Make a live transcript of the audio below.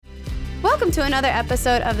Welcome to another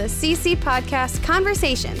episode of the CC Podcast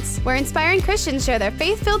Conversations, where inspiring Christians share their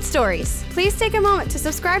faith-filled stories. Please take a moment to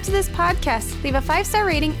subscribe to this podcast, leave a 5-star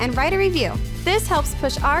rating, and write a review. This helps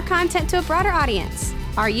push our content to a broader audience.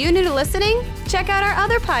 Are you new to listening? Check out our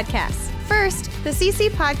other podcasts. First, the CC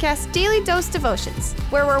Podcast Daily Dose Devotions,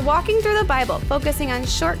 where we're walking through the Bible, focusing on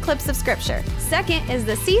short clips of Scripture. Second is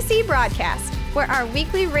the CC Broadcast, where our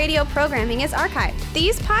weekly radio programming is archived.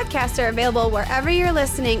 These podcasts are available wherever you're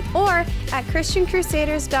listening or at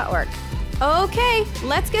ChristianCrusaders.org. Okay,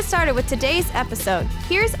 let's get started with today's episode.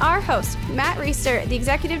 Here's our host, Matt Reister, the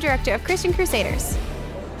Executive Director of Christian Crusaders.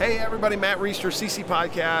 Hey everybody, Matt Reister, CC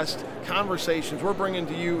Podcast Conversations. We're bringing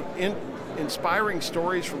to you inspiring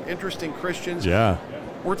stories from interesting Christians. Yeah.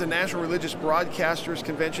 We're at the National Religious Broadcasters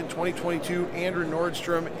Convention 2022. Andrew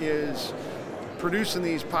Nordstrom is producing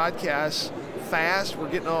these podcasts fast. We're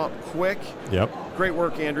getting up quick. Yep. Great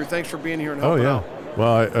work, Andrew. Thanks for being here and helping out.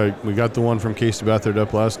 Well, we got the one from Casey Beathard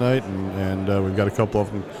up last night, and we've got a couple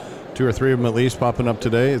of them, 2 or 3 of them at least, popping up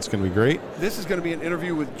today. It's going to be great. This is going to be an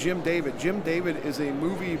interview with Jim David. Jim David is a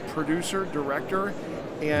movie producer, director,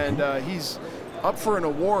 and he's up for an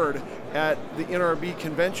award at the NRB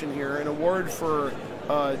convention here, an award for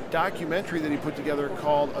a documentary that he put together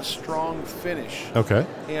called A Strong Finish. Okay.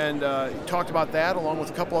 And he talked about that along with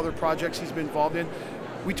a couple other projects he's been involved in.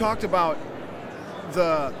 We talked about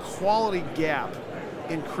the quality gap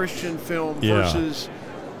in Christian film versus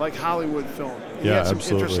like Hollywood film. He had some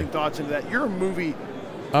interesting thoughts into that. You're a movie.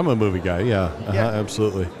 I'm a movie guy, yeah.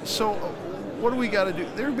 Absolutely. So what do we got to do?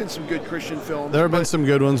 There have been some good Christian films. There have been some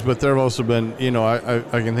good ones, but there have also been, I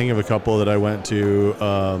can think of a couple that I went to,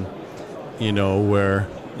 where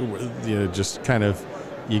just kind of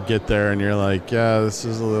you get there and you're like, yeah, this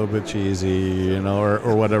is a little bit cheesy,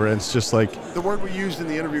 or whatever. And it's just like the word we used in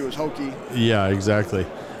the interview was hokey. Yeah, exactly.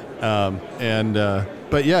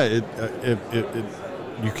 But yeah, it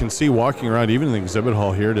you can see walking around, even in the exhibit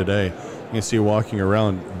hall here today, you can see walking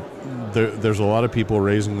around. There's a lot of people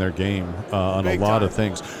raising their game on a lot of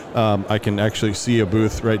things. I can actually see a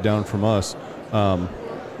booth right down from us.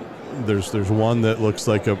 There's one that looks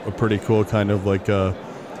like a pretty cool kind of like an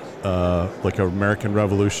American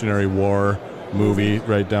Revolutionary War movie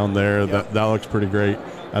right down there. Yep. That looks pretty great.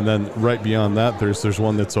 And then right beyond that, there's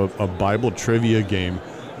one that's a Bible trivia game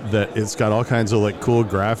that it's got all kinds of like cool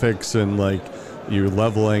graphics and like you're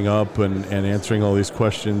leveling up and answering all these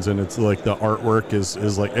questions, and it's like the artwork is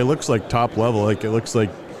like, it looks like top level, like it looks like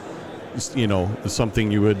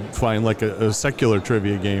something you would find like a secular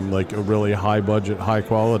trivia game, like a really high budget, high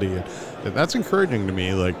quality. And that's encouraging to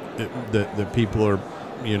me, like that people are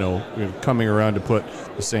coming around to put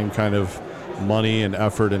the same kind of money and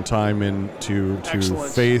effort and time into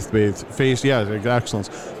faith-based excellence,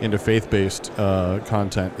 into faith-based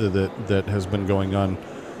content that has been going on.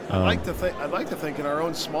 I'd like to think in our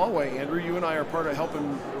own small way, Andrew, you and I are part of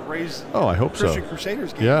helping raise I hope Christian so.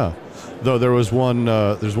 Crusaders game. Yeah. Though there was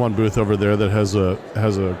there's one booth over there that has a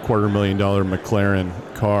 $250,000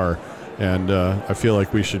 McLaren car, and I feel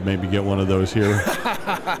like we should maybe get one of those here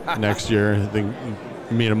next year.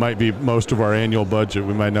 It might be most of our annual budget.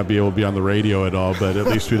 We might not be able to be on the radio at all, but at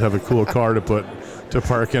least we'd have a cool car to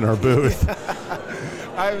park in our booth.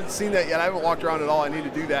 I haven't seen that yet. I haven't walked around at all. I need to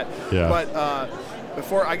do that. Yeah. But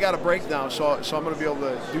before I got a break now, so I'm going to be able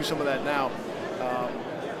to do some of that now.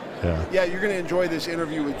 You're going to enjoy this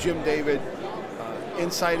interview with Jim David,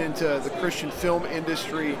 insight into the Christian film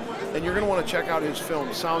industry, and you're going to want to check out his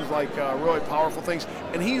film. Sounds like really powerful things,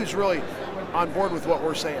 and he was really on board with what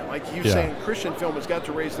we're saying. Like he was saying, Christian film has got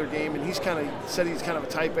to raise their game, and he's kind of a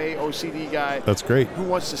type A OCD guy. That's great. Who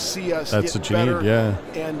wants to see us That's get what you better. Need, yeah.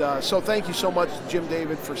 And so thank you so much, Jim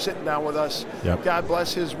David, for sitting down with us. Yep. God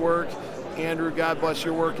bless his work. Andrew, God bless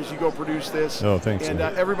your work as you go produce this. Oh, thanks. And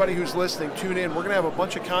everybody who's listening, tune in. We're going to have a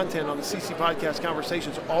bunch of content on the CC Podcast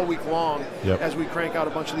Conversations all week long as we crank out a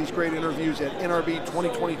bunch of these great interviews at NRB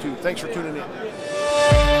 2022. Thanks for tuning in.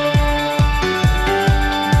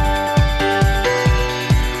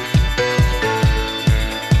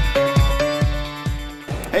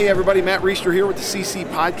 Hey everybody, Matt Reister here with the CC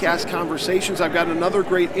Podcast Conversations. I've got another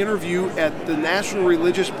great interview at the National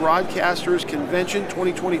Religious Broadcasters Convention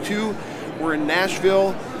 2022. We're in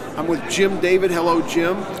Nashville. I'm with Jim David. Hello,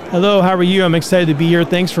 Jim. Hello, how are you? I'm excited to be here.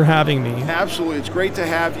 Thanks for having me. Absolutely. It's great to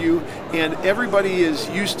have you. And everybody is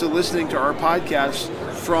used to listening to our podcast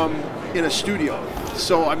from in a studio.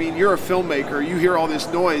 So, I mean, you're a filmmaker. You hear all this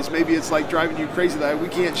noise. Maybe it's like driving you crazy that we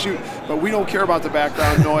can't shoot. But we don't care about the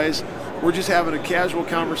background noise. We're just having a casual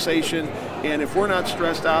conversation, and if we're not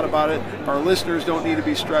stressed out about it, our listeners don't need to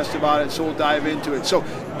be stressed about it, so we'll dive into it. So,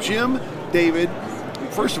 Jim David,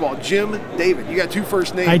 first of all, Jim David. You got two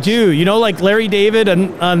first names. I do. You know, like Larry David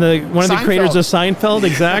on one of the creators of Seinfeld.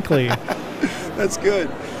 Exactly. That's good.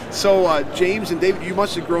 So James and David, you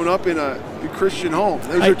must have grown up in a Christian home.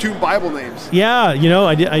 Those are two Bible names. Yeah, you know,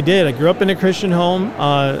 I did. I grew up in a Christian home.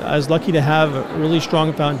 I was lucky to have a really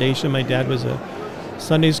strong foundation. My dad was a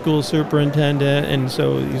Sunday school superintendent, and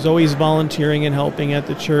so he's always volunteering and helping at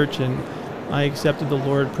the church, and I accepted the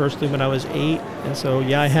Lord personally when I was 8, and so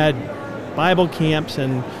I had Bible camps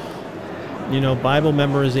and, you know, Bible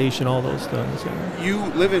memorization, all those things. You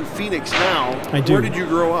live in Phoenix now. I do. Where did you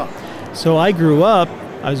grow up? So I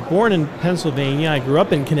was born in Pennsylvania. I grew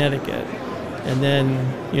up in Connecticut. And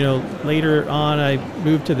then, you know, later on I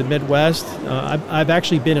moved to the Midwest. I've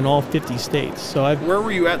actually been in all 50 states. So Where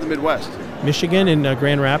were you at in the Midwest? Michigan and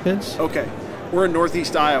Grand Rapids. Okay. We're in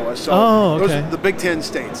Northeast Iowa, so okay. Those are the Big Ten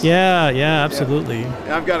states. Yeah, absolutely. Yeah.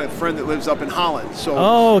 And I've got a friend that lives up in Holland. So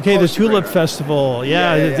okay, the Tulip Festival.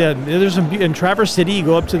 Yeah. There's some in Traverse City. You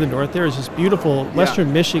go up to the north. There is this beautiful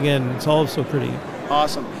Western Michigan. It's all so pretty.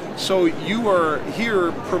 Awesome. So you are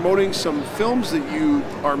here promoting some films that you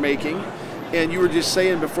are making, and you were just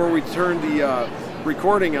saying before we turned the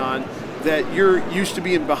recording on that you're used to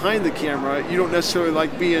being behind the camera. You don't necessarily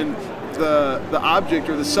like being the object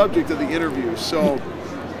or the subject of the interview. So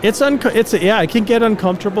it can get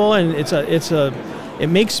uncomfortable, and it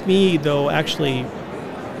makes me though actually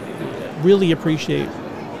really appreciate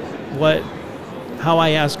how I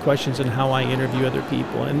ask questions and how I interview other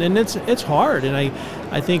people, and then it's hard, and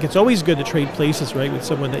I think it's always good to trade places, right, with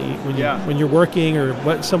someone that when you're working or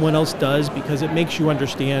what someone else does, because it makes you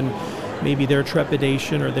understand maybe their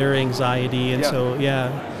trepidation or their anxiety, and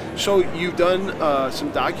So you've done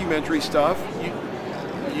some documentary stuff.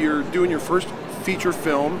 You're doing your first feature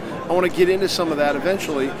film. I want to get into some of that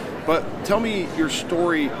eventually, but tell me your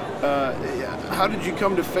story. How did you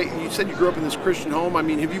come to faith? You said you grew up in this Christian home. I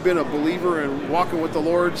mean, have you been a believer and walking with the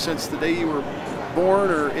Lord since the day you were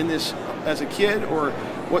born, or in this as a kid, or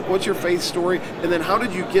what's your faith story? And then how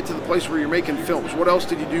did you get to the place where you're making films? What else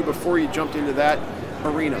did you do before you jumped into that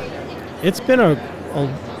arena? It's been a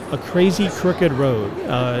crazy crooked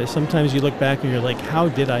road. Sometimes you look back and you're like, how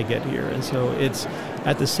did I get here? And so it's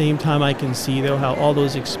at the same time I can see though how all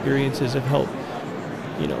those experiences have helped,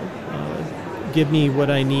 you know, give me what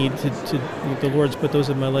I need to the Lord's put those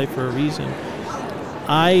in my life for a reason.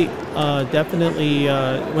 I definitely,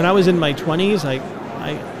 when I was in my 20s, I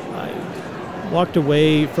walked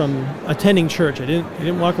away from attending church. I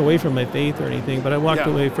didn't walk away from my faith or anything, but I walked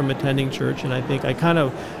away from attending church, and I think I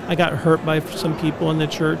got hurt by some people in the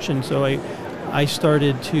church, and so I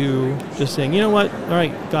started to just saying, you know what, all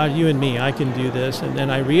right, God, you and me, I can do this. And then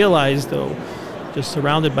I realized, though, just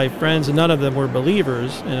surrounded by friends, and none of them were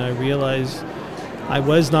believers, and I realized I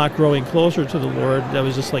was not growing closer to the Lord. I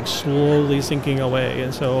was just like slowly sinking away,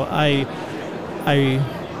 and so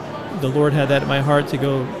the Lord had that in my heart to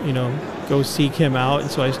go seek Him out, and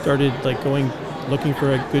so I started looking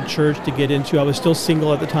for a good church to get into. I was still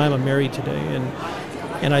single at the time. I'm married today,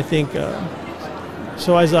 and I think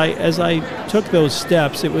so. As I took those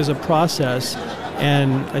steps, it was a process,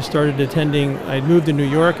 and I started attending. I moved to New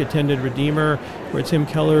York, attended Redeemer, where Tim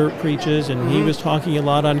Keller preaches, and he was talking a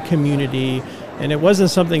lot on community. And it wasn't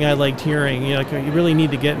something I liked hearing. You really need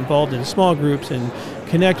to get involved in small groups and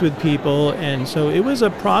connect with people. And so it was a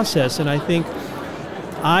process. And I think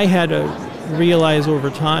I had to realize over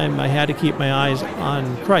time I had to keep my eyes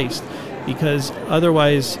on Christ, because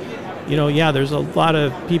otherwise, there's a lot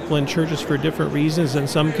of people in churches for different reasons, and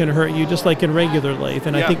some can hurt you just like in regular life.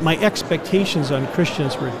 And I think my expectations on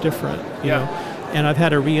Christians were different, you know, and I've had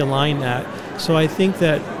to realign that. So I think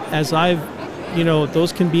that as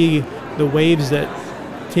those can be the waves that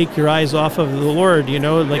take your eyes off of the Lord,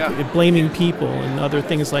 blaming people and other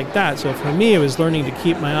things like that. So for me, it was learning to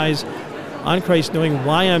keep my eyes on Christ, knowing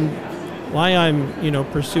why I'm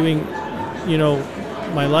pursuing,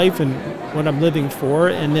 my life and what I'm living for,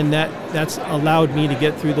 and then that's allowed me to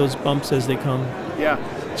get through those bumps as they come. Yeah.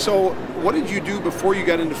 So what did you do before you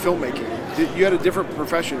got into filmmaking? You had a different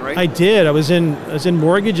profession, right? I did. I was in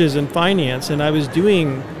mortgages and finance, and I was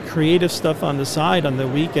doing creative stuff on the side on the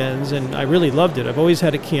weekends, and I really loved it. I've always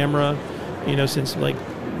had a camera, since late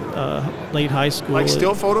high school. Like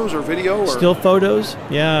still photos or video? Or? Still photos,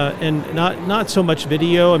 yeah, and not so much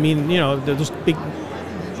video. I mean, those big,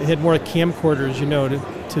 they had more camcorders,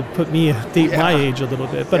 to put me date my age a little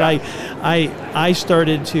bit. But I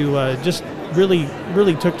started to just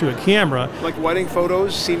really took to a camera. Like wedding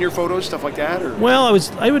photos, senior photos, stuff like that? Or? Well,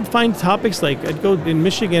 I would find topics like, I'd go in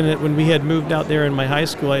Michigan when we had moved out there in my high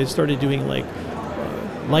school. I started doing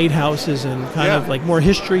lighthouses and kind of like more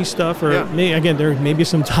history stuff, or again, there maybe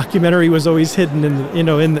some documentary was always hidden in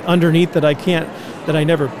underneath that I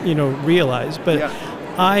never realized. But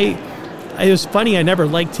it was funny. I never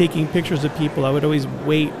liked taking pictures of people. I would always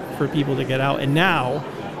wait for people to get out, and now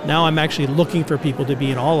I'm actually looking for people to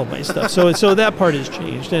be in all of my stuff. So that part has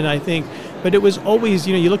changed, and I think, but it was always,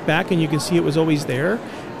 you look back and you can see it was always there,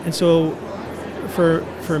 and so.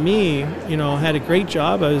 For me, I had a great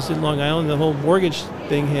job. I was in Long Island. The whole mortgage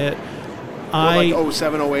thing hit. Like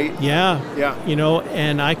 07, 08? Yeah.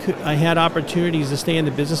 And I had opportunities to stay in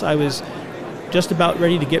the business. I was just about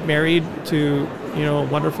ready to get married to, a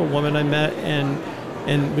wonderful woman I met,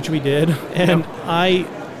 and which we did. And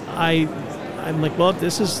I'm like, well,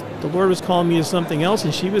 this is, the Lord was calling me to something else,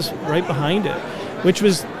 and she was right behind it, which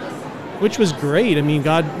was great. I mean,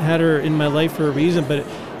 God had her in my life for a reason, but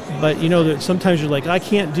sometimes you're like, I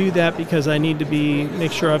can't do that because I need to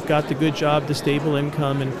make sure I've got the good job, the stable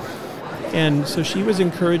income, and so she was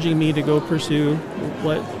encouraging me to go pursue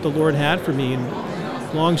what the Lord had for me.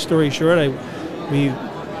 And long story short,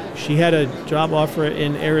 she had a job offer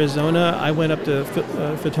in Arizona. I went up to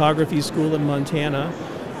photography school in Montana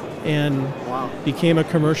and became a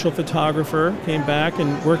commercial photographer. Came back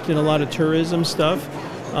and worked in a lot of tourism stuff.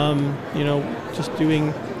 Just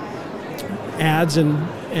doing ads and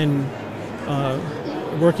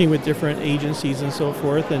working with different agencies and so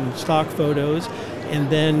forth, and stock photos. And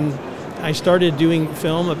then I started doing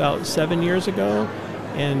film about 7 years ago,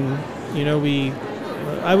 and we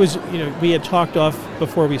had talked off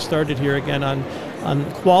before we started here again on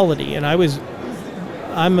quality, and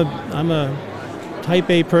I'm a type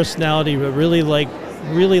A personality, but really like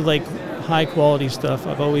high quality stuff.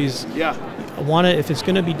 I've always if it's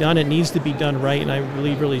going to be done, it needs to be done right, and I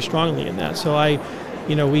believe really strongly in that. So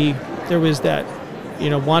there was that,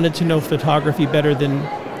 wanted to know photography better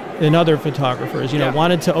than other photographers,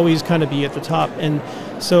 wanted to always kind of be at the top. And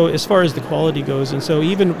so as far as the quality goes, and so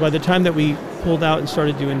even by the time that we pulled out and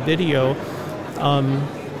started doing video,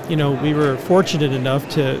 we were fortunate enough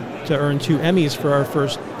to earn 2 Emmys for our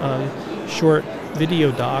first short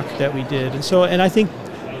video doc that we did. And I think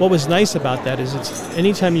what was nice about that is it's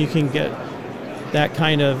anytime you can get that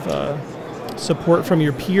kind of support from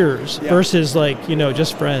your peers versus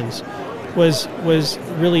just friends was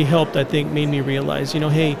really helped. I think made me realize,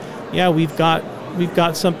 hey, we've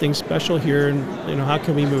got something special here, and how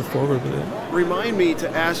can we move forward with it? Remind me to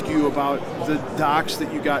ask you about the docs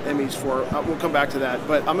that you got Emmys for. We'll come back to that,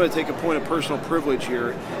 but I'm going to take a point of personal privilege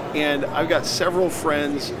here, and I've got several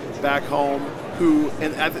friends back home who,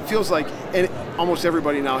 and it feels like almost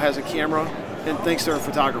everybody now has a camera and thinks they're a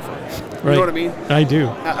photographer. You know what I mean? I do.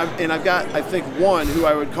 And I've got, I think, one who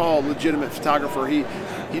I would call a legitimate photographer. He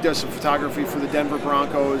does some photography for the Denver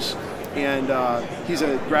Broncos, and he's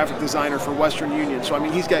a graphic designer for Western Union. So, I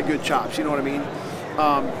mean, he's got good chops, you know what I mean?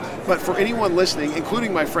 But for anyone listening,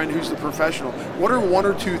 including my friend who's the professional, what are 1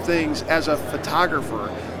 or 2 things as a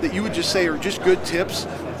photographer that you would just say are just good tips,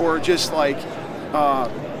 or just like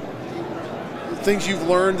things you've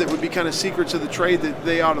learned that would be kind of secrets of the trade that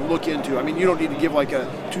they ought to look into? I mean, you don't need to give like a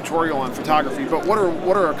tutorial on photography, but what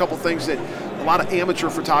are a couple things that a lot of amateur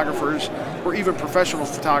photographers or even professional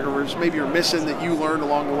photographers maybe are missing that you learned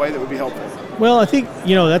along the way that would be helpful? Well, I think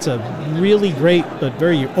that's a really great but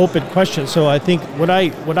very open question. So I think what I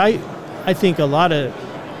think a lot of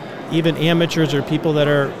even amateurs or people that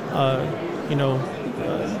are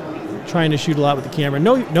trying to shoot a lot with the camera,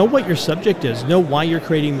 know what your subject is, know why you're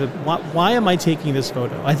creating why am I taking this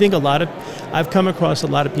photo? I think I've come across a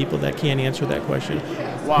lot of people that can't answer that question.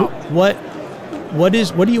 Wow. What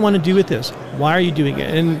do you want to do with this? Why are you doing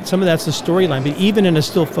it? And some of that's the storyline, but even in a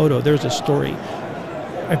still photo, there's a story.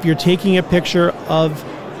 If you're taking a picture of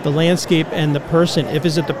the landscape and the person, if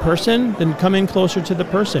it's the person, then come in closer to the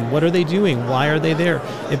person. What are they doing? Why are they there?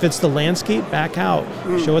 If it's the landscape, back out.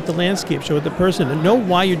 Show it the landscape, show it the person, and know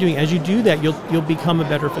why you're doing it. As you do that, you'll become a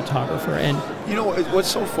better photographer. And what's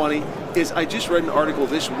so funny is I just read an article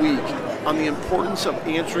this week on the importance of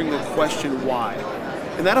answering the question why.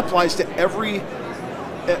 And that applies to every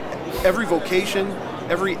vocation,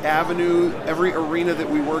 every avenue, every arena that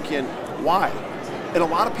we work in. Why? And a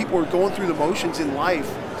lot of people are going through the motions in life,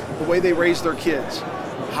 the way they raise their kids,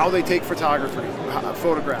 how they take photography,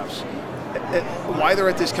 photographs, why they're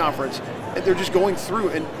at this conference. And they're just going through,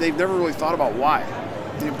 and they've never really thought about why,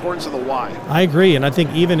 the importance of the why. I agree, and I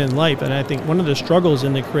think even in life, and I think one of the struggles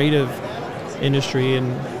in the creative industry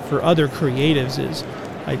and for other creatives is,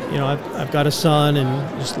 I've got a son,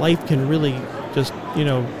 and just life can really just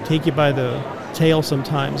take you by the tail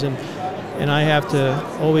sometimes, and I have to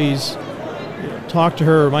always talk to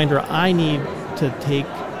her, remind her I need to take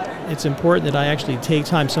it's important that I actually take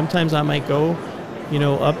time. Sometimes I might go,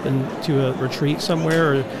 up into a retreat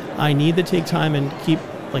somewhere, or I need to take time and keep,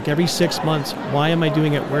 like every 6 months, why am I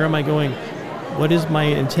doing it? Where am I going? What is my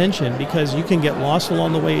intention? Because you can get lost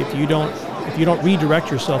along the way if you don't redirect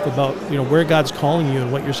yourself about, where God's calling you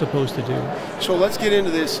and what you're supposed to do. So let's get into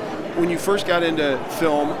this. When you first got into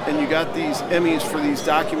film and you got these Emmys for these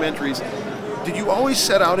documentaries, did you always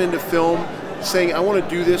set out into film saying, I want to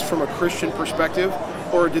do this from a Christian perspective,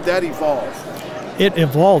 or did that evolve? It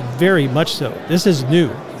evolved very much so. This is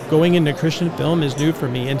new. Going into Christian film is new for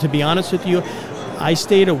me. And to be honest with you, I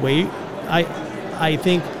stayed away. I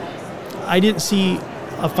think I didn't see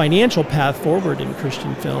a financial path forward in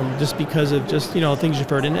Christian film just because of things you've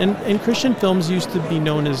heard. And Christian films used to be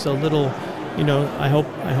known as a little, I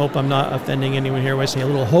hope I'm not offending anyone here when I say a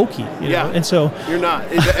little hokey. Yeah. And so you're not.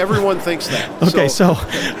 Everyone thinks that. Okay, so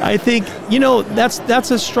I think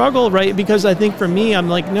that's a struggle, right? Because I think for me, I'm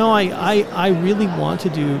like, no, I really want to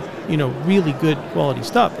do really good quality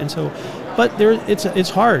stuff, and so, but it's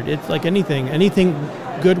hard. It's like anything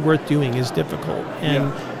good worth doing is difficult,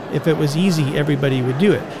 and if it was easy, everybody would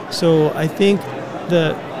do it. So I think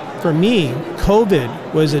for me,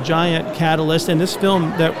 COVID was a giant catalyst, and this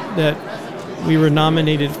film that we were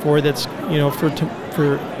nominated for, that's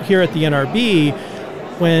for here at the NRB,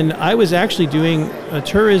 when I was actually doing a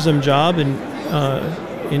tourism job in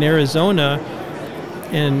Arizona,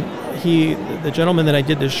 and the gentleman that I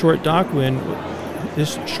did this short documentary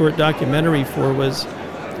for was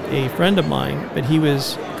a friend of mine, but he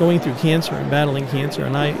was going through cancer and battling cancer,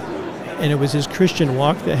 and it was his Christian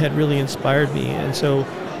walk that had really inspired me. And so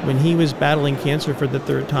when he was battling cancer for the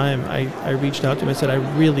third time, I reached out to him and said, I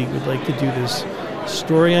really would like to do this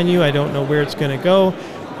story on you. I don't know where it's going to go.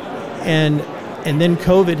 And then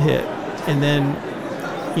COVID hit. And then,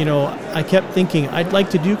 I kept thinking, I'd like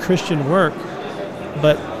to do Christian work,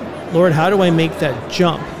 but Lord, how do I make that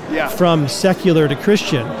jump from secular to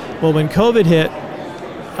Christian? Well, when COVID hit,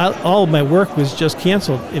 all of my work was just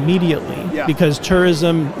canceled immediately because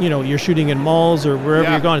tourism, you're shooting in malls or wherever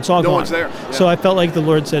you're going, it's all gone. No one's there. Yeah. So I felt like the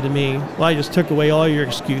Lord said to me, well, I just took away all your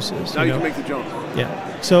excuses. Now you can make the jump. Yeah.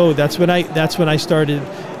 So that's when I started,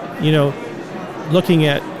 looking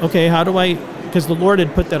at, okay, how do I, because the Lord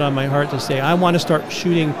had put that on my heart to say, I want to start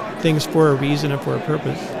shooting things for a reason and for a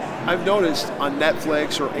purpose. I've noticed on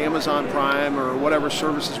Netflix or Amazon Prime or whatever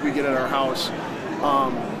services we get at our house,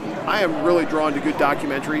 I am really drawn to good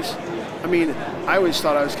documentaries. I mean, I always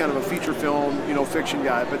thought I was kind of a feature film, fiction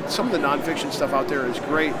guy, but some of the nonfiction stuff out there is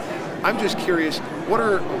great. I'm just curious, what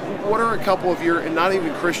are a couple of your, and not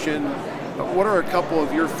even Christian, what are a couple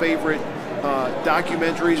of your favorite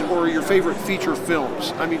documentaries or your favorite feature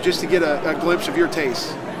films? I mean, just to get a glimpse of your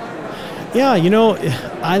taste. Yeah,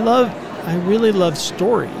 I really love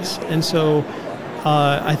stories, and so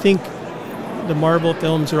I think the Marvel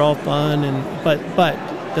films are all fun, but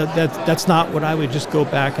that's not what I would just go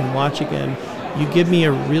back and watch again. You give me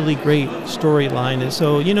a really great storyline, and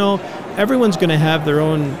so everyone's going to have their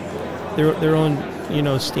own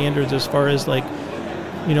standards as far as like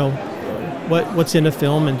what's in a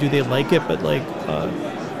film and do they like it. But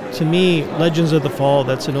to me, Legends of the Fall,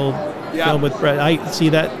 that's an old film with Brett. I see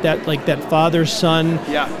that father-son.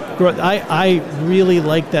 I really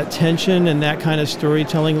like that tension and that kind of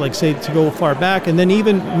storytelling, like say to go far back, and then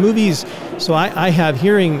even movies. So I have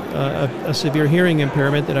hearing a severe hearing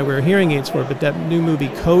impairment that I wear hearing aids for, but that new movie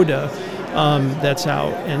Coda that's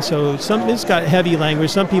out, and so it's got heavy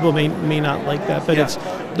language. Some people may not like that, but it's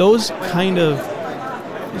those kind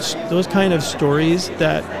of stories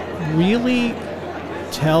that really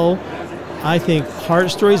tell, I think,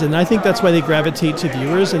 heart stories, and I think that's why they gravitate to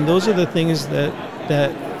viewers. And those are the things that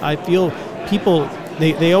I feel people,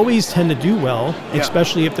 they always tend to do well,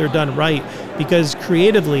 especially if they're done right, because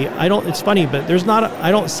creatively, it's funny, but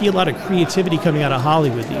I don't see a lot of creativity coming out of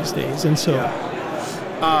Hollywood these days, and so.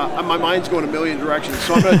 My mind's going a million directions,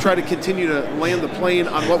 so I'm going to try to continue to land the plane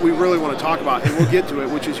on what we really want to talk about, and we'll get to it,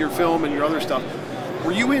 which is your film and your other stuff.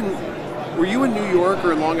 Were you in New York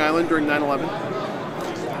or in Long Island during 9/11?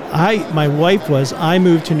 My wife was. I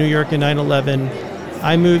moved to New York in 9/11.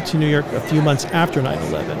 I moved to New York a few months after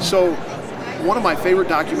 9/11. So, one of my favorite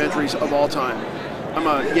documentaries of all time. I'm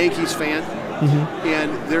a Yankees fan,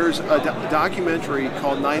 and there's a documentary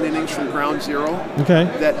called 9 Innings from Ground Zero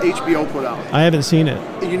that HBO put out. I haven't seen it.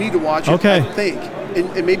 You need to watch it, I think.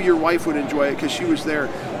 And maybe your wife would enjoy it because she was there.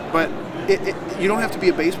 But you don't have to be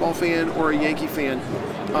a baseball fan or a Yankee fan.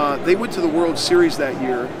 They went to the World Series that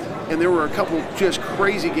year, and there were a couple just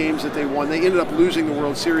crazy games that they won. They ended up losing the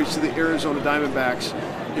World Series to the Arizona Diamondbacks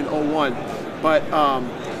in 2001. But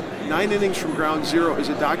 9 Innings from Ground Zero is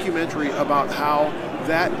a documentary about how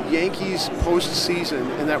that Yankees postseason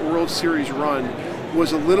and that World Series run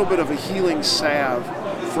was a little bit of a healing salve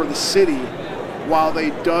for the city while they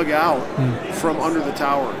dug out from under the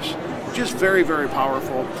towers. Just very, very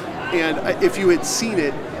powerful. And if you had seen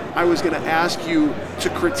it, I was going to ask you to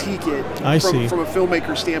critique it from a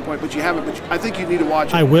filmmaker standpoint, but you haven't. But I think you need to watch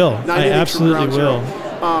it. I will. I absolutely will.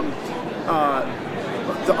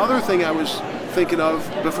 The other thing I was thinking of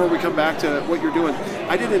before we come back to what you're doing,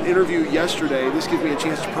 I did an interview yesterday. This gives me a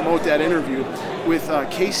chance to promote that interview with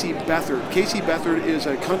Casey Beathard. Casey Beathard is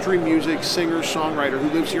a country music singer-songwriter who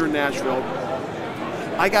lives here in Nashville.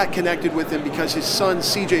 I got connected with him because his son,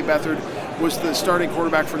 CJ Beathard, was the starting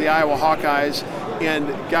quarterback for the Iowa Hawkeyes, and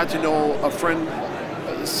got to know a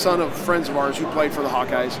son of friends of ours who played for the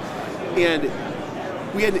Hawkeyes. And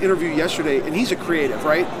we had an interview yesterday, and he's a creative,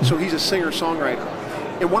 right? So he's a singer-songwriter.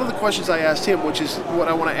 And one of the questions I asked him, which is what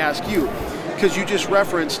I want to ask you, because you just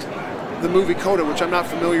referenced the movie Coda, which I'm not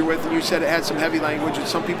familiar with, and you said it had some heavy language, and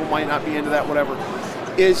some people might not be into that, whatever,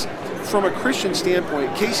 is from a Christian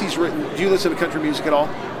standpoint, Casey's written, do you listen to country music at all?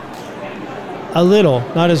 A little,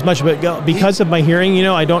 not as much, but because of my hearing,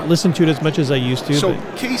 I don't listen to it as much as I used to. So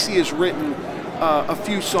Casey has written a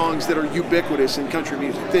few songs that are ubiquitous in country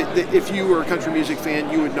music. That if you were a country music fan,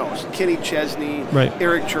 you would know. Kenny Chesney, right.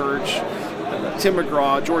 Eric Church, Tim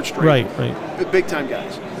McGraw, George Strait. Right. Big time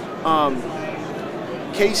guys.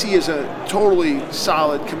 Casey is a totally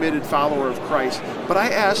solid, committed follower of Christ. But I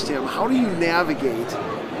asked him, how do you navigate?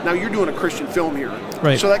 Now you're doing a Christian film here.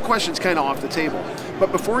 Right. So that question's kind of off the table.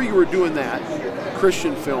 But before you were doing that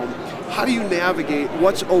Christian film, how do you navigate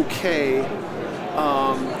what's okay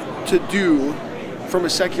to do from a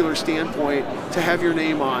secular standpoint to have your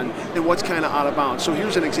name on and what's kind of out of bounds? So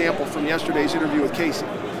here's an example from yesterday's interview with Casey.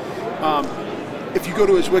 If you go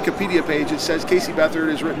to his Wikipedia page, it says Casey Beathard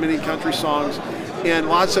has written many country songs, and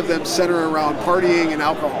lots of them center around partying and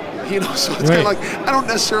alcohol. So it's kind of like, I don't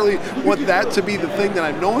necessarily want that to be the thing that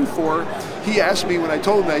I'm known for. He asked me when I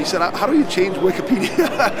told him that, he said, how do you change Wikipedia?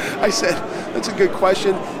 I said, that's a good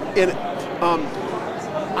question. And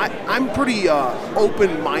I'm pretty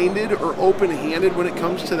open-minded or open-handed when it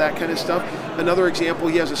comes to that kind of stuff. Another example,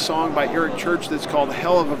 he has a song by Eric Church that's called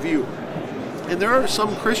Hell of a View. And there are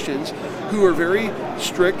some Christians who are very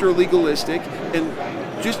strict or legalistic,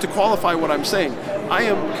 and just to qualify what I'm saying, I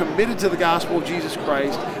am committed to the gospel of Jesus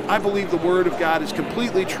Christ. I believe the Word of God is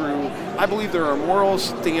completely true. I believe there are moral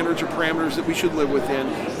standards or parameters that we should live within.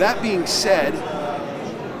 That being said,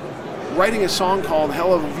 writing a song called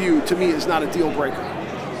Hell of a View to me is not a deal breaker.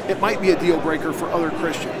 It might be a deal breaker for other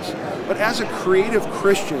Christians. But as a creative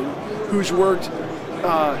Christian who's worked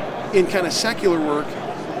in kind of secular work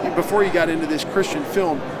before you got into this Christian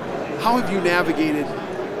film, how have you navigated?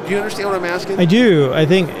 Do you understand what I'm asking? I do. I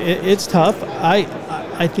think it's tough.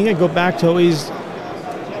 I think I go back to always,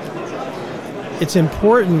 it's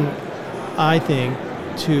important, I think,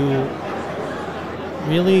 to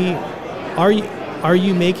really, are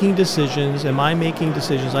you making decisions? Am I making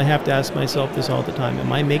decisions? I have to ask myself this all the time.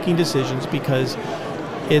 Am I making decisions because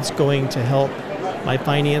it's going to help my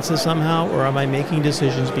finances somehow, or am I making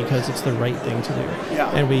decisions because it's the right thing to do?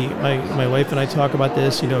 Yeah. And my wife and I talk about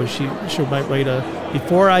this. She might write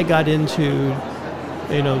before I got into,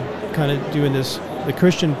 kind of doing the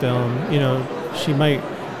Christian film. She might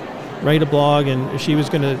write a blog, and if she was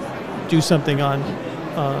going to do something on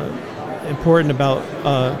important about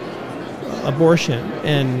abortion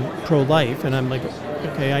and pro-life, and I'm like,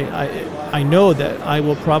 okay, I know that I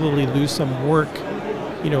will probably lose some work,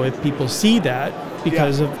 if people see that,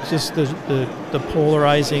 because of just the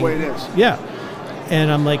polarizing. The way it is. Yeah.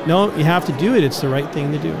 And I'm like, no, you have to do it. It's the right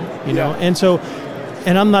thing to do, know? And so,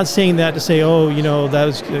 and I'm not saying that to say,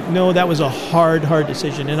 that was a hard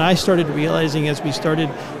decision. And I started realizing as we started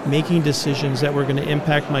making decisions that were going to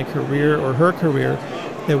impact my career or her career,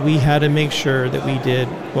 that we had to make sure that we did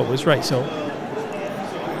what was right. So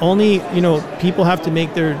only, people have to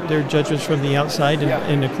make their judgments from the outside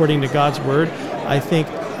and according to God's word. I think,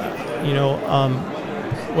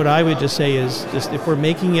 what I would just say is just if we're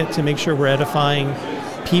making it to make sure we're edifying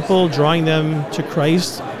people, drawing them to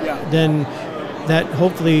Christ, then that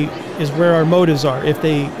hopefully is where our motives are.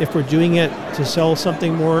 If we're doing it to sell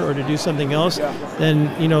something more or to do something else,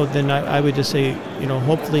 then I would just say,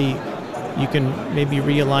 hopefully you can maybe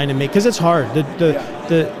realign and make, because it's hard.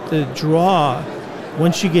 The draw,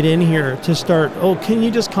 once you get in here to start, can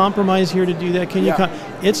you just compromise here to do that? Can you?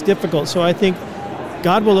 It's difficult. So I think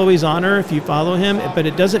God will always honor if you follow Him, but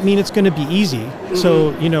it doesn't mean it's going to be easy. Mm-hmm.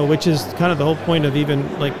 So which is kind of the whole point of even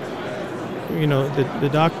like,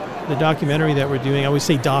 the documentary that we're doing. I always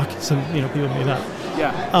say doc. Some people may not.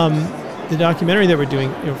 Yeah. the documentary that we're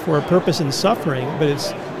doing, for a purpose and suffering, but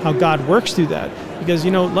it's how God works through that. Because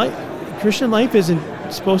Christian life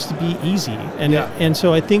isn't supposed to be easy, and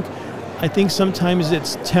so I think sometimes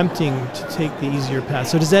it's tempting to take the easier path.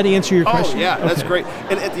 So does that answer your question? Oh yeah, that's great.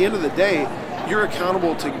 And at the end of the day, you're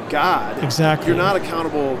accountable to God. Exactly. You're not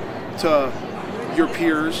accountable to your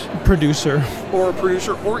peers, producer,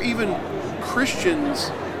 or even Christians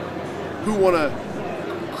who want to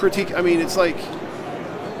critique. I mean, it's like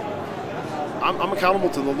I'm accountable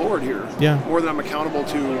to the Lord here, more than I'm accountable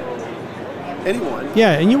to anyone.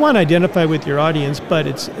 Yeah, and you want to identify with your audience, but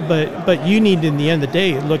you need, in the end of the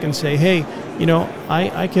day, look and say, hey,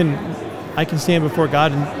 I can stand before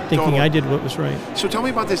God and thinking I did what was right. So tell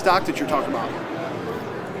me about this doc that you're talking about.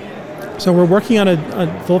 So we're working on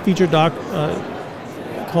a full feature doc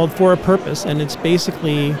called For a Purpose, and it's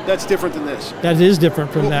basically... That's different than this. That is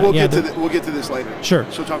different from that. We'll get to this later. Sure.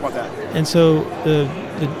 So talk about that. And so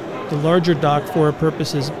the larger doc, For a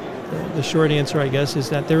Purpose, is the short answer, I guess, is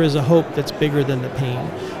that there is a hope that's bigger than the pain,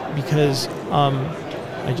 because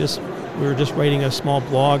we were just writing a small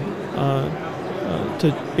blog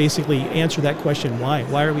to basically answer that question: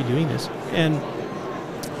 why are we doing this? And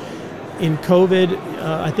in COVID,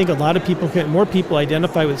 I think a lot of more people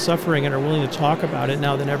identify with suffering and are willing to talk about it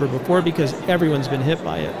now than ever before, because everyone's been hit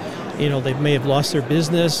by it. They may have lost their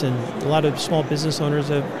business, and a lot of small business owners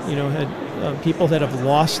have had people that have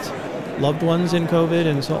lost loved ones in COVID,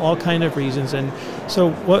 and so all kind of reasons. And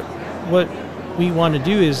so what we want to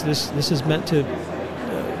do is this is meant to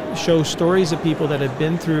show stories of people that have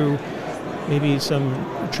been through maybe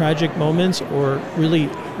some tragic moments or really,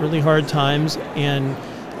 really hard times, and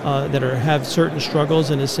that have certain struggles,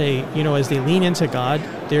 and to say, as they lean into God,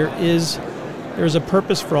 there's a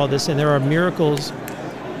purpose for all this, and there are miracles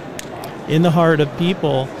in the heart of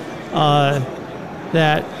people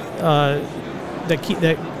that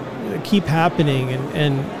keep happening,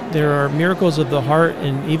 and there are miracles of the heart,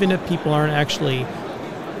 and even if people aren't actually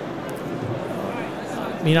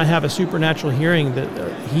may not have a supernatural healing,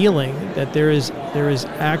 that there is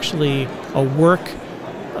actually a work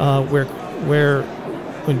where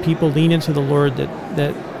when people lean into the Lord,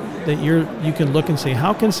 that you can look and say,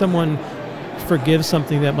 how can someone forgive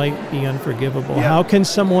something that might be unforgivable? Yeah. How can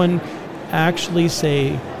someone actually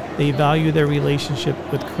say they value their relationship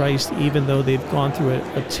with Christ even though they've gone through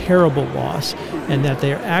a terrible loss, and that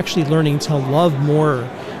they're actually learning to love more?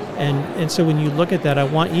 And so when you look at that, I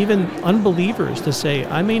want even unbelievers to say,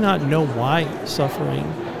 I may not know why suffering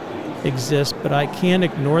exists, but I can't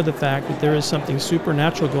ignore the fact that there is something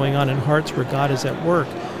supernatural going on in hearts where God is at work,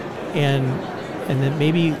 and then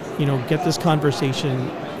maybe get this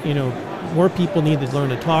conversation. More people need to learn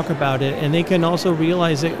to talk about it, and they can also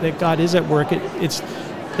realize that God is at work.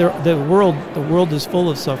 The world is full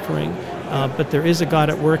of suffering, but there is a God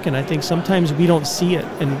at work, and I think sometimes we don't see it,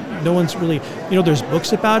 and no one's really, there's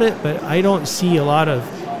books about it, but I don't see a lot of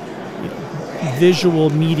visual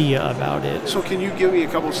media about it. So can you give me a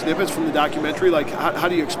couple snippets from the documentary? Like, how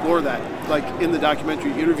do you explore that? Like, in the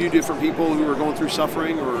documentary, you interview different people who are going through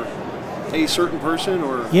suffering, or a certain person,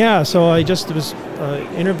 or? Yeah, so I just was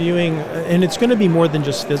interviewing, and it's going to be more than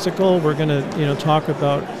just physical. We're going to,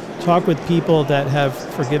 talk with people that have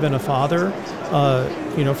forgiven a father,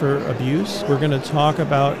 for abuse. We're going to talk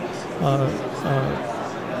about,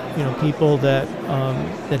 people that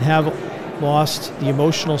have lost, the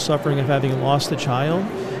emotional suffering of having lost a child,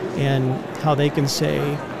 and how they can say,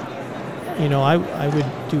 I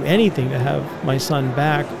would do anything to have my son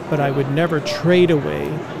back, but I would never trade away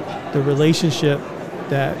the relationship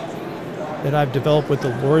that I've developed with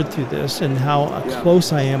the Lord through this, and how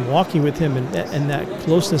close I am walking with Him, and that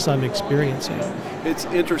closeness I'm experiencing. It's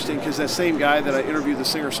interesting because that same guy that I interviewed, the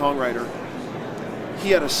singer-songwriter, he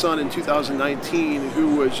had a son in 2019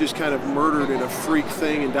 who was just kind of murdered in a freak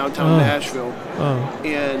thing in downtown Nashville.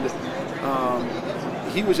 And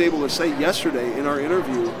he was able to say yesterday in our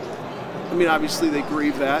interview, obviously they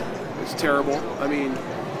grieve that. It's terrible.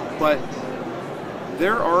 But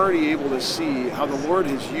they're already able to see how the Lord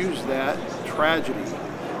has used that tragedy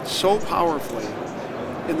so powerfully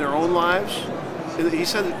in their own lives. And he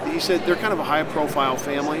said they're kind of a high-profile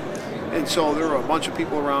family, and so there were a bunch of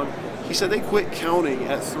people around. He said they quit counting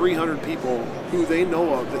at 300 people who they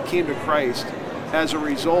know of that came to Christ as a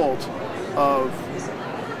result of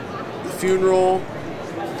the funeral,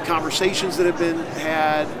 the conversations that have been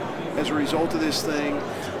had as a result of this thing.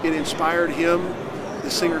 It inspired him,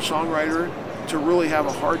 the singer-songwriter, to really have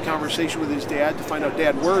a hard conversation with his dad to find out,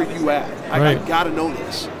 Dad, where are you at? I got to know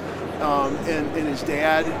this. And his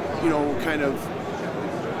dad, kind of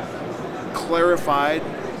clarified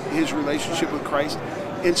his relationship with Christ.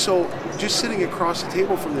 And so just sitting across the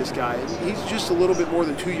table from this guy, he's just a little bit more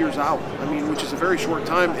than 2 years out. I mean, which is a very short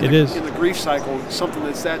time in the grief cycle, something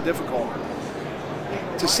that's that difficult.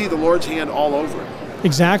 To see the Lord's hand all over it.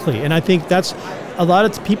 Exactly. And I think that's a lot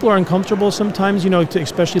of people are uncomfortable sometimes, to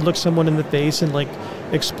especially look someone in the face and like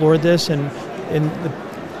explore this.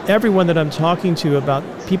 Everyone that I'm talking to about,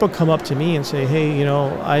 people come up to me and say, hey,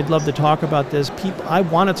 I'd love to talk about this. I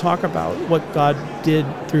want to talk about what God did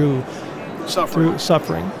through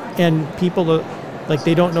suffering. And people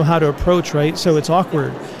they don't know how to approach, right? So it's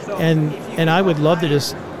awkward. And I would love to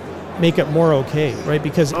just make it more okay, right?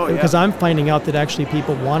 Because I'm finding out that actually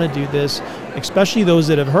people want to do this, especially those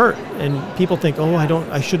that have hurt. And people think,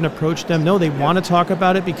 I shouldn't approach them. No, they want to talk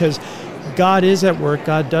about it because God is at work.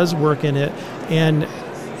 God does work in it. And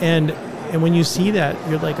when you see that,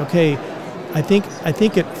 you're like, okay, I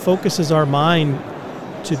think it focuses our mind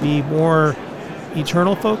to be more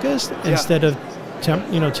eternal focused instead of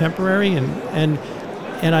temporary. And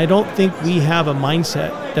I don't think we have a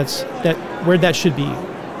mindset where that should be.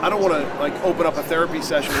 I don't want to open up a therapy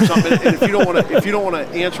session or something. And if you don't want to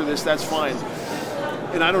answer this, that's fine.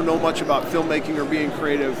 And I don't know much about filmmaking or being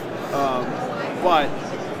creative, but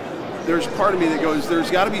there's part of me that goes, there's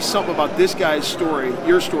got to be something about this guy's story,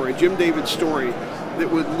 your story, Jim David's story, that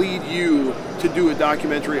would lead you to do a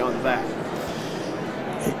documentary on that.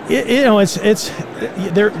 There's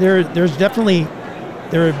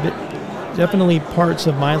definitely parts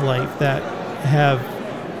of my life that have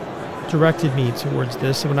directed me towards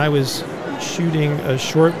this. When I was shooting a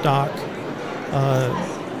short doc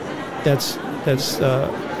that's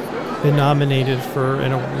been nominated for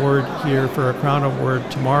an award here, for a Crown Award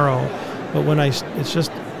tomorrow, but it's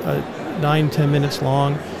just 9-10 minutes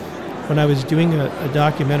long. When I was doing a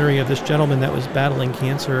documentary of this gentleman that was battling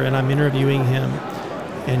cancer, and I'm interviewing him,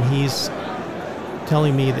 and he's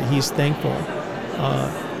telling me that he's thankful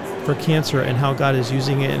for cancer and how God is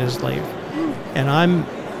using it in his life. And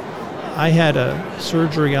I had a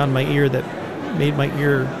surgery on my ear that made my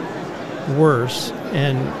ear worse,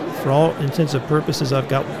 and for all intents and purposes, I've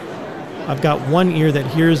got one ear that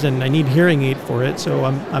hears, and I need hearing aid for it. So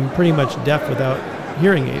I'm pretty much deaf without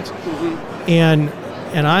hearing aids. Mm-hmm.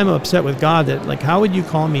 And I'm upset with God that how would you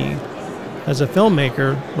call me as a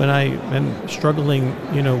filmmaker when I am struggling,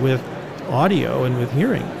 with audio and with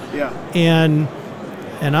hearing? Yeah. And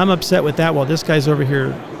I'm upset with that while this guy's over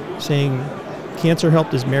here saying cancer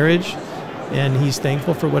helped his marriage, and he's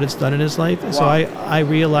thankful for what it's done in his life. And so I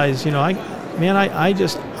realized,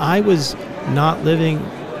 I was not living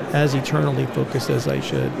as eternally focused as I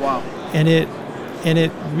should. Wow. And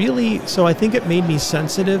it really, so I think it made me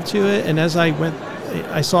sensitive to it. And as I went,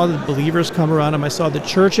 I saw the believers come around him. I saw the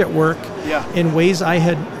church at work in ways I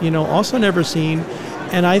had, also never seen.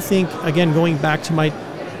 And I think, again, going back to my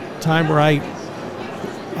time where I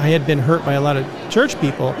had been hurt by a lot of church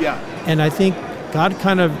people. Yeah. And I think God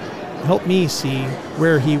kind of helped me see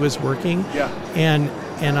where he was working. Yeah. And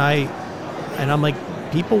I'm like,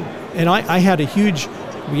 people, and I had a huge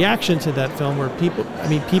reaction to that film where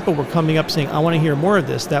people were coming up saying, I want to hear more of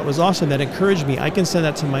this. That was awesome. That encouraged me. I can send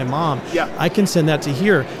that to my mom. Yeah. I can send that to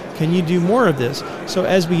here. Can you do more of this? So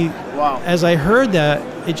as I heard that,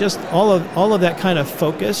 it just, all of that kind of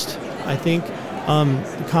focused, I think,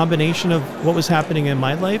 the combination of what was happening in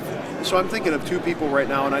my life. So I'm thinking of two people right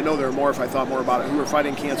now, and I know there are more if I thought more about it, who are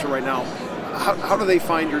fighting cancer right now. How do they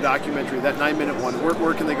find your documentary, that 9-minute one?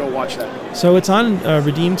 Where can they go watch that? So it's on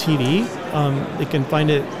Redeem TV. They can find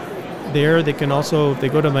it there. They can also, if they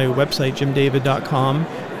go to my website, jimdavid.com,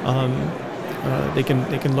 they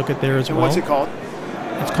can look at there as well. And what's it called?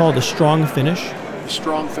 It's called A Strong Finish.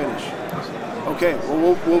 Strong Finish. Okay,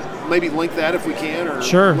 well, we'll maybe link that if we can, or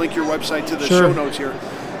link your website to the show notes here.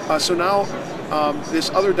 So now, this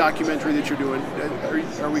other documentary that you're doing,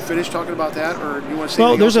 are we finished talking about that, or do you want to say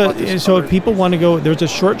anything else about this? So if people want to go, there's a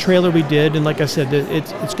short trailer we did, and like I said,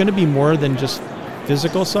 it's going to be more than just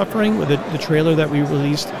physical suffering. With the trailer that we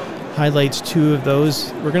released highlights 2 of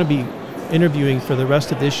those. We're going to be interviewing for the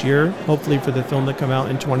rest of this year, hopefully for the film to come out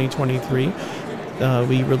in 2023.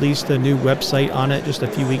 We released a new website on it just a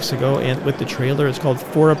few weeks ago, and with the trailer, it's called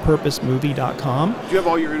forapurposemovie.com. Do you have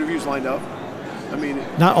all your interviews lined up? I mean,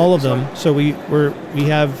 not all of them. So we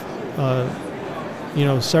have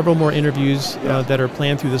several more interviews that are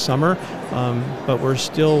planned through the summer, but we're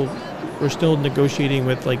still negotiating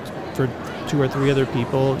with for 2 or 3 other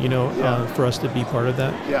people, for us to be part of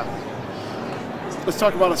that. Yeah. Let's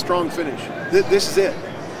talk about A Strong Finish. This is it.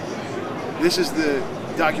 This is the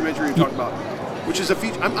documentary you're talking about, which is a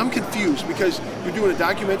feature. I'm confused because you're doing a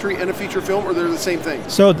documentary and a feature film, or they're the same thing?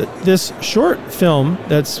 So this short film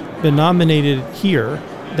that's been nominated here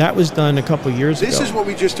That was done a couple years ago. This is what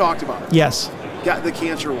we just talked about. Yes. Got the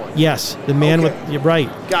cancer one. Yes, the man with, you're right.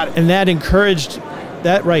 Got it. And that encouraged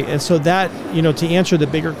that, right. And so that, to answer the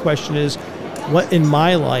bigger question is, what in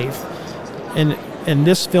my life, and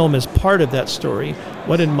this film is part of that story,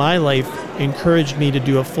 what in my life encouraged me to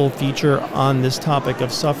do a full feature on this topic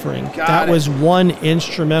of suffering. That was one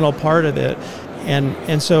instrumental part of it.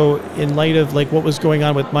 And so in light of like what was going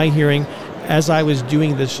on with my hearing, as I was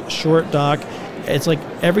doing this short doc, it's like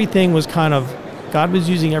everything was kind of, God was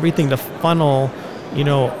using everything to funnel,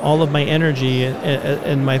 all of my energy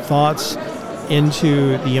and my thoughts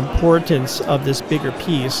into the importance of this bigger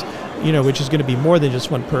piece, which is going to be more than just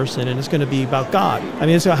one person, and it's going to be about God. I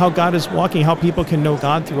mean, it's how God is walking, how people can know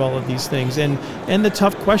God through all of these things, and the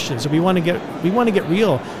tough questions. So we want to get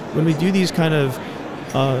real when we do these kind of,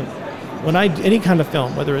 any kind of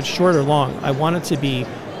film, whether it's short or long. I want it to be,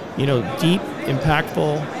 deep,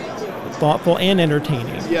 impactful, thoughtful, and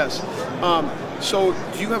entertaining. Yes. So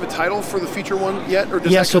do you have a title for the feature one yet, or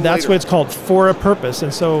does so that's what it's called, For a Purpose.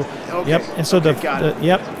 And so, yep. And so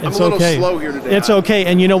yep. I'm a little slow here today. It's okay.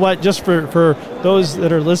 And you know what? Just for those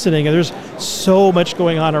that are listening, there's so much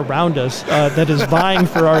going on around us that is vying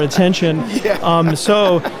for our attention. Yeah.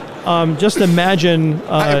 Just imagine.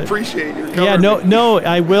 I appreciate your Yeah. No,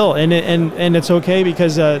 I will, and it's okay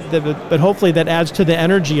because but hopefully that adds to the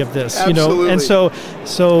energy of this. Absolutely. And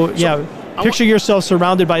so yeah. Picture yourself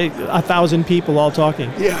surrounded by 1,000 people all talking.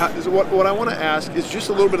 Yeah, what I want to ask is just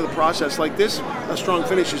a little bit of the process. Like this, A Strong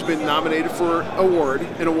Finish has been nominated for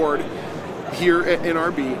an award here at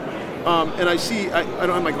NRB. And I see, I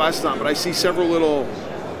don't have my glasses on, but I see several little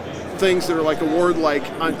things that are like award-like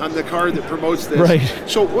on the card that promotes this. Right.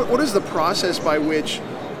 So what is the process by which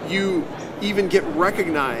you even get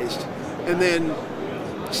recognized and then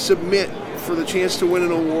submit for the chance to win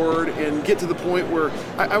an award and get to the point where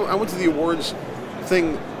I went to the awards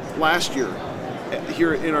thing last year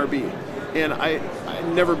here at NRB, and I'd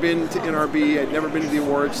never been to NRB, I'd never been to the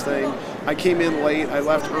awards thing. I came in late, I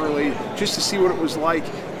left early just to see what it was like.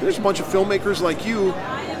 There's a bunch of filmmakers like you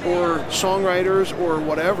or songwriters or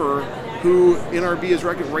whatever who NRB is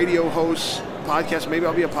radio hosts, podcasts. Maybe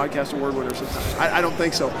I'll be a podcast award winner sometime. I don't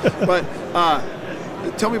think so. But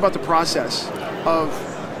tell me about the process of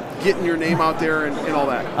getting your name out there and all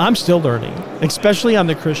that. I'm still learning, especially on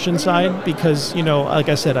the Christian side, because, like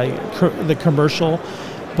I said, the commercial,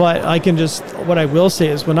 but what I will say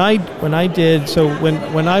is when I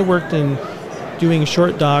worked in doing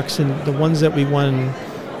short docs and the ones that we won,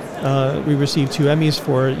 we received 2 Emmys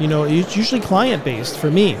for, it's usually client-based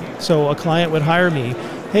for me. So a client would hire me,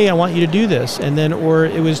 hey, I want you to do this. And then, or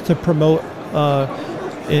it was to promote,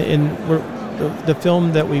 the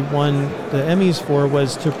film that we won the Emmys for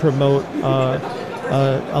was to promote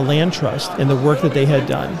a land trust and the work that they had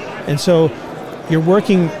done. And so you're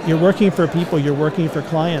working for people, you're working for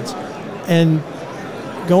clients, and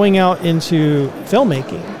going out into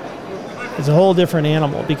filmmaking is a whole different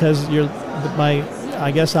animal because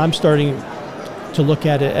I guess I'm starting to look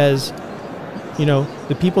at it as,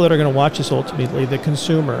 the people that are going to watch this ultimately, the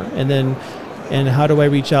consumer, and how do I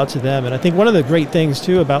reach out to them? And I think one of the great things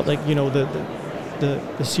too about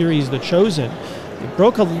the series The Chosen, it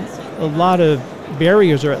broke a lot of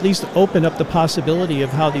barriers, or at least opened up the possibility of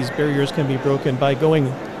how these barriers can be broken by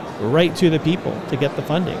going right to the people to get the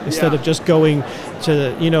funding instead of just going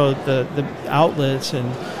to the outlets.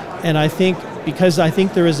 And I think because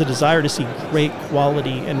there is a desire to see great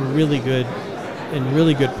quality and really good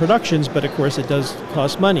productions, but of course it does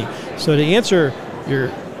cost money. So to answer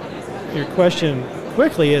your question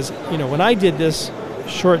quickly is, when I did this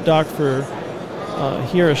short doc for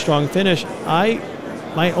here, A Strong Finish, I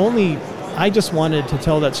just wanted to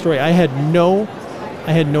tell that story. I had no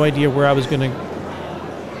idea where I was going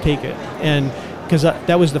to take it, and because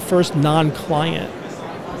that was the first non-client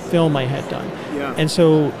film I had done. Yeah. And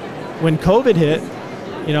so when COVID hit,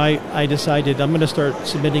 I decided I'm going to start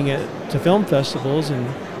submitting it to film festivals, and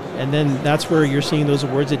then that's where you're seeing those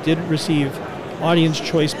awards. It did receive Audience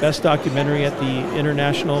Choice Best Documentary at the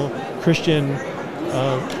International Christian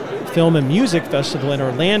Film and Music Festival in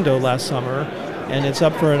Orlando last summer, and it's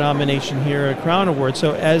up for a nomination here at Crown Awards.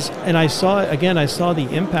 So I saw the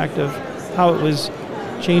impact of how it was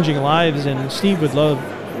changing lives, and Steve would love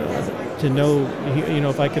to know,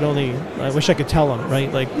 if I could only, I wish I could tell him,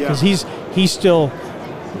 right? Like, because he's still,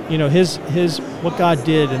 his what God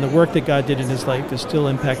did and the work that God did in his life is still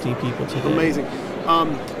impacting people today. Amazing.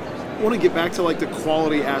 I want to get back to the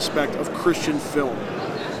quality aspect of Christian film.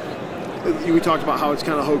 We talked about how it's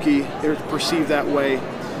kind of hokey, they're perceived that way.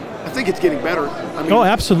 I think it's getting better. I mean,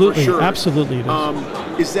 absolutely, for sure. Absolutely it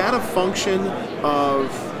is. Is that a function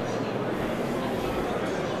of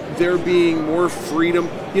there being more freedom.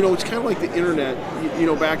 It's kind of like the internet.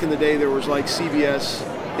 Back in the day, there was like CBS,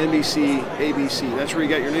 NBC, ABC. That's where you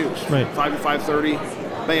got your news. Right. 5 to 5:30,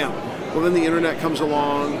 bam. Well, then the internet comes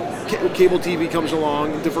along, cable TV comes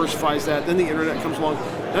along, diversifies that. Then the internet comes along.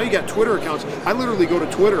 Now you got Twitter accounts. I literally go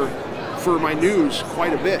to Twitter for my news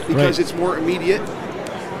quite a bit because it's more immediate.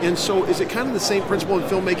 And so is it kind of the same principle in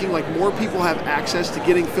filmmaking, like more people have access to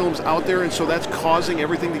getting films out there, and so that's causing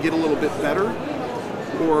everything to get a little bit better?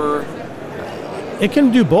 Or it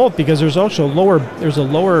can do both, because there's also there's a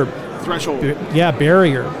lower threshold.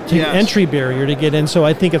 Barrier, entry barrier to get in. So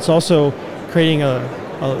I think it's also creating a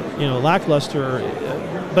lackluster,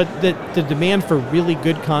 but the demand for really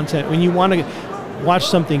good content, when you want to watch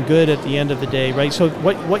something good at the end of the day, right? So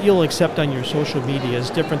what you'll accept on your social media is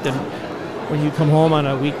different than when you come home on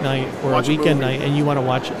a weeknight or a weekend night and you want to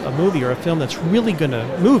watch a movie or a film that's really going to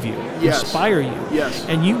move you, inspire you. Yes.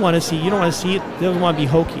 And you don't want to see it, you don't want to be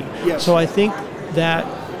hokey. Yes. So I think that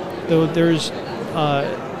though there's,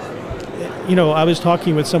 I was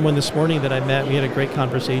talking with someone this morning that I met. We had a great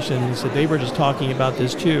conversation. He said they were just talking about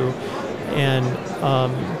this too. And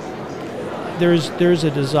there's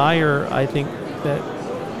a desire, I think, that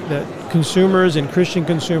consumers and Christian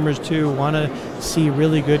consumers too want to see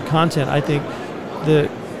really good content. I think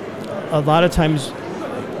that a lot of times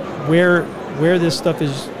where this stuff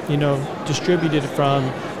is distributed from,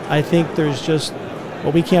 I think there's just,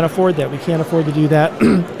 well, we can't afford that. We can't afford to do that.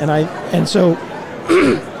 and so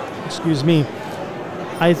excuse me,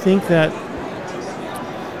 I think that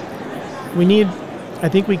I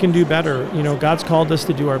think we can do better. God's called us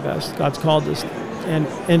to do our best. God's called us,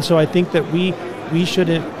 and so I think that we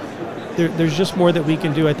shouldn't. There's just more that we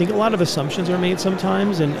can do. I think a lot of assumptions are made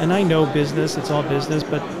sometimes, and I know business, it's all business,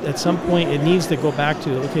 but at some point it needs to go back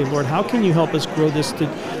to, okay, Lord, how can you help us grow this?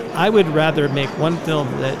 I would rather make one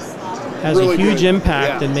film that has really a huge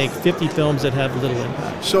impact than make 50 films that have little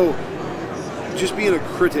impact. So, just being a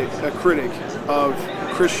critic of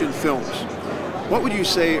Christian films, what would you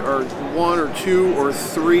say are 1 or 2 or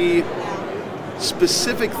 3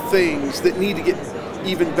 specific things that need to get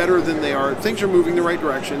even better than they are? Things are moving the right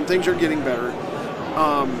direction. Things are getting better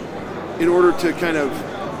in order to kind of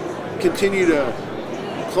continue to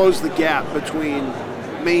close the gap between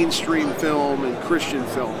mainstream film and Christian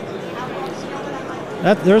film.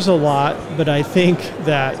 There's a lot, but I think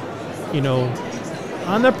that,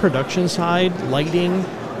 on the production side, lighting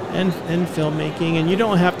and filmmaking, and you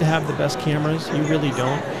don't have to have the best cameras. You really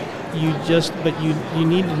don't. But you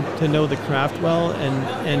need to know the craft well,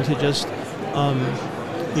 and to just,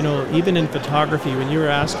 even in photography, when you were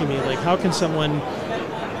asking me, like, how can someone,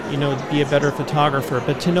 be a better photographer,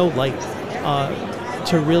 but to know light,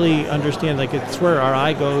 to really understand, like, it's where our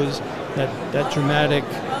eye goes, that dramatic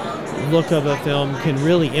look of a film can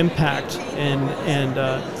really impact, and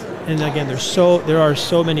again, there are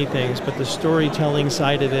so many things, but the storytelling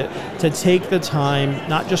side of it, to take the time,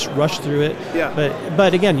 not just rush through it,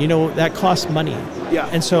 but again, that costs money,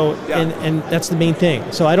 and so and that's the main thing.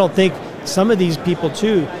 So I don't think some of these people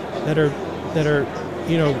too that are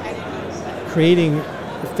creating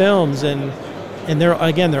films, and there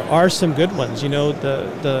are some good ones,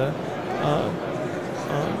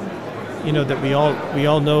 that we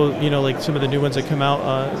all know, like some of the new ones that come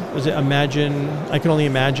out, was it Imagine? I Can Only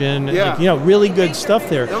Imagine. Yeah. Like, really good stuff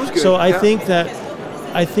there. That was good. So I think that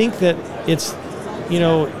it's,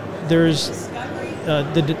 there's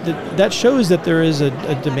that shows that there is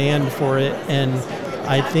a demand for it, and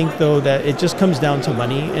I think though that it just comes down to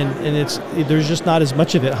money, and there's just not as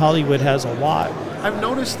much of it. Hollywood has a lot. I've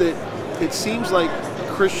noticed that it seems like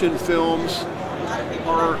Christian films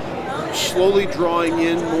are slowly drawing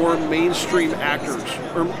in more mainstream actors,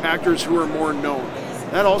 or actors who are more known.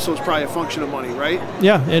 That also is probably a function of money, right?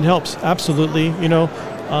 Yeah, it helps, absolutely. As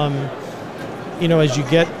you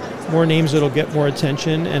get more names, it'll get more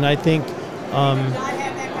attention, and I think,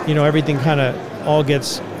 everything kind of all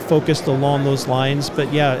gets focused along those lines.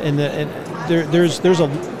 But yeah, there's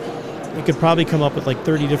you could probably come up with like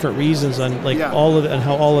 30 different reasons on all of it and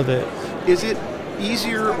how all of it. Is it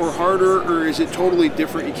easier or harder, or is it totally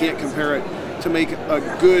different? You can't compare it, to make a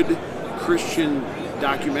good Christian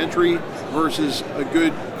documentary versus a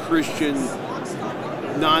good Christian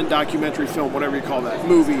non-documentary film, whatever you call that,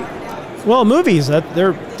 movie. Well, movies,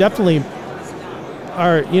 they're definitely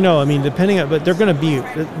are, depending on, but they're going to be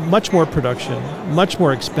much more production, much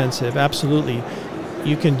more expensive. Absolutely.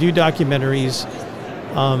 You can do documentaries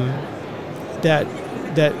that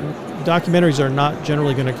documentaries are not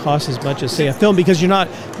generally going to cost as much as, say, a film, because you're not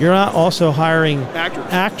also hiring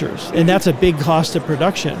actors, and that's a big cost of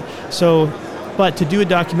production. So, but to do a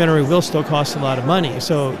documentary will still cost a lot of money.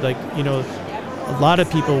 So, a lot of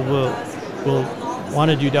people will want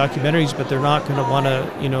to do documentaries, but they're not going to want to,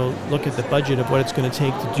 look at the budget of what it's going to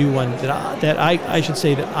take to do one that I should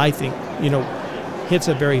say that I think, hits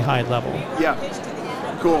a very high level. Yeah,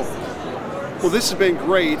 cool. Well, this has been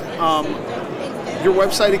great. Your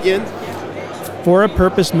website again?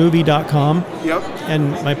 forapurposemovie.com. Yep.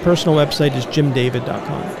 And my personal website is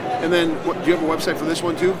jimdavid.com. And then, do you have a website for this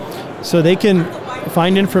one too? So they can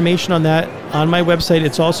find information on that on my website.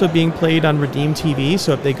 It's also being played on Redeem TV.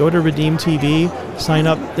 So if they go to Redeem TV, sign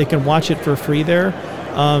up, they can watch it for free there.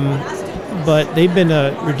 But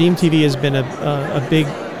Redeem TV has been a big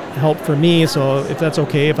help for me. So if that's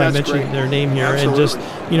okay, if I mention their name here. Absolutely. And just,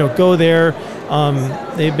 go there.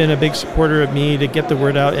 They've been a big supporter of me to get the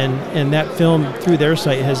word out, and that film through their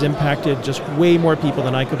site has impacted just way more people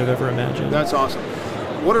than I could have ever imagined. That's awesome.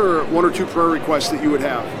 What are one or two prayer requests that you would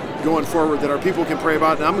have going forward that our people can pray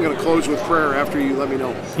about? And I'm going to close with prayer after you let me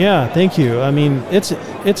know. Yeah, thank you. I mean, it's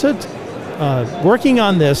working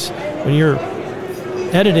on this when you're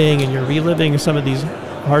editing and you're reliving some of these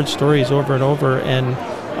hard stories over and over, and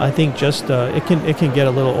I think just it can get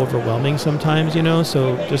a little overwhelming sometimes,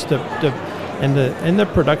 So just and the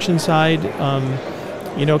production side,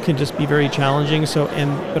 can just be very challenging.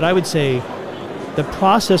 But I would say the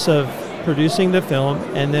process of producing the film,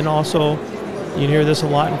 and then also you hear this a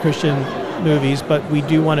lot in Christian movies, but we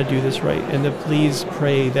do want to do this right. And please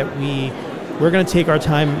pray that we're going to take our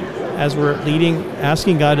time as we're leading,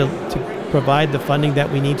 asking God to provide the funding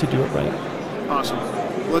that we need to do it right. Awesome.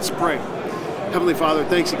 Let's pray. Heavenly Father,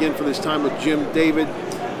 thanks again for this time with Jim David,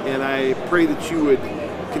 and I pray that you would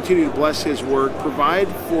continue to bless his work, provide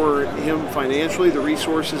for him financially the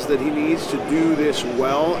resources that he needs to do this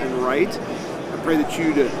well and right. I pray that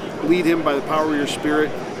you to lead him by the power of your Spirit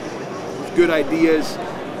with good ideas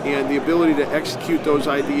and the ability to execute those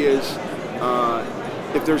ideas.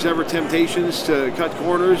 If there's ever temptations to cut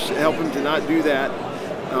corners, help him to not do that.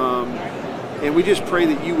 And we just pray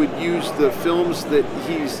that you would use the films that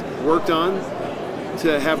he's worked on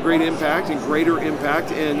to have great impact and greater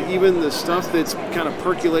impact, and even the stuff that's kind of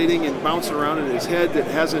percolating and bouncing around in his head that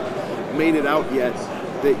hasn't made it out yet,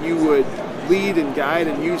 that you would lead and guide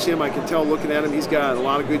and use him. I can tell looking at him, he's got a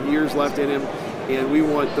lot of good years left in him, and we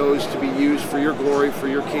want those to be used for your glory, for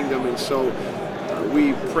your kingdom. And so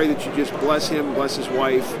we pray that you just bless him, bless his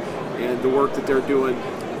wife, and the work that they're doing,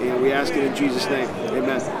 and we ask it in Jesus' name.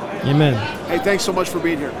 Amen. Amen. Hey, thanks so much for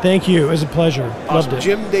being here. Thank you. It was a pleasure. Awesome. Loved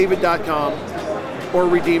it. JimDavid.com or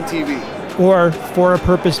Redeem TV. Or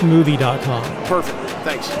forapurposemovie.com. Perfect.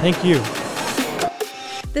 Thanks. Thank you.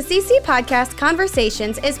 The CC Podcast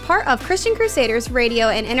Conversations is part of Christian Crusaders radio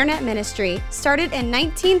and internet ministry, started in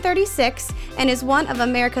 1936 and is one of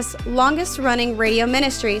America's longest-running radio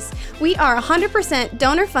ministries. We are 100%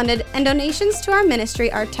 donor-funded, and donations to our ministry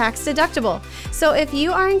are tax-deductible. So if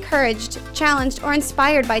you are encouraged, challenged, or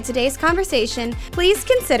inspired by today's conversation, please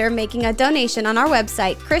consider making a donation on our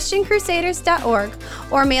website, christiancrusaders.org,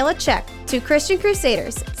 or mail a check to Christian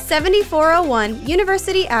Crusaders, 7401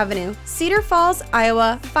 University Avenue, Cedar Falls,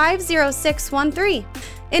 Iowa, 50613.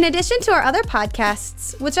 In addition to our other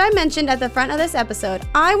podcasts, which I mentioned at the front of this episode,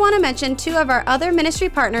 I want to mention two of our other ministry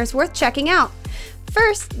partners worth checking out.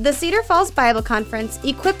 First, the Cedar Falls Bible Conference,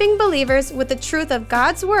 equipping believers with the truth of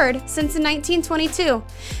God's Word since 1922.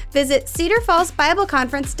 Visit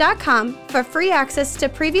cedarfallsbibleconference.com for free access to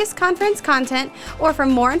previous conference content or for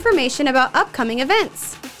more information about upcoming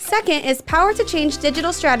events. Second is Power to Change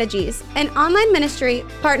Digital Strategies, an online ministry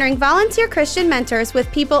partnering volunteer Christian mentors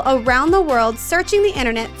with people around the world searching the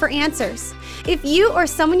internet for answers. If you or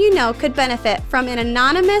someone you know could benefit from an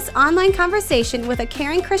anonymous online conversation with a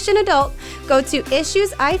caring Christian adult, go to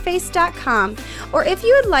issuesiface.com. Or if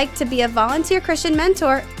you would like to be a volunteer Christian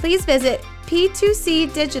mentor, please visit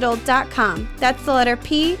p2cdigital.com. That's the letter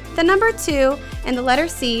P, the number 2, and the letter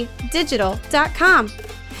C, digital.com.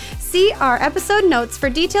 See our episode notes for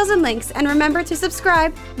details and links, and remember to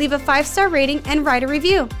subscribe, leave a 5-star rating, and write a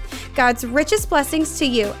review. God's richest blessings to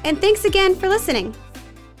you, and thanks again for listening.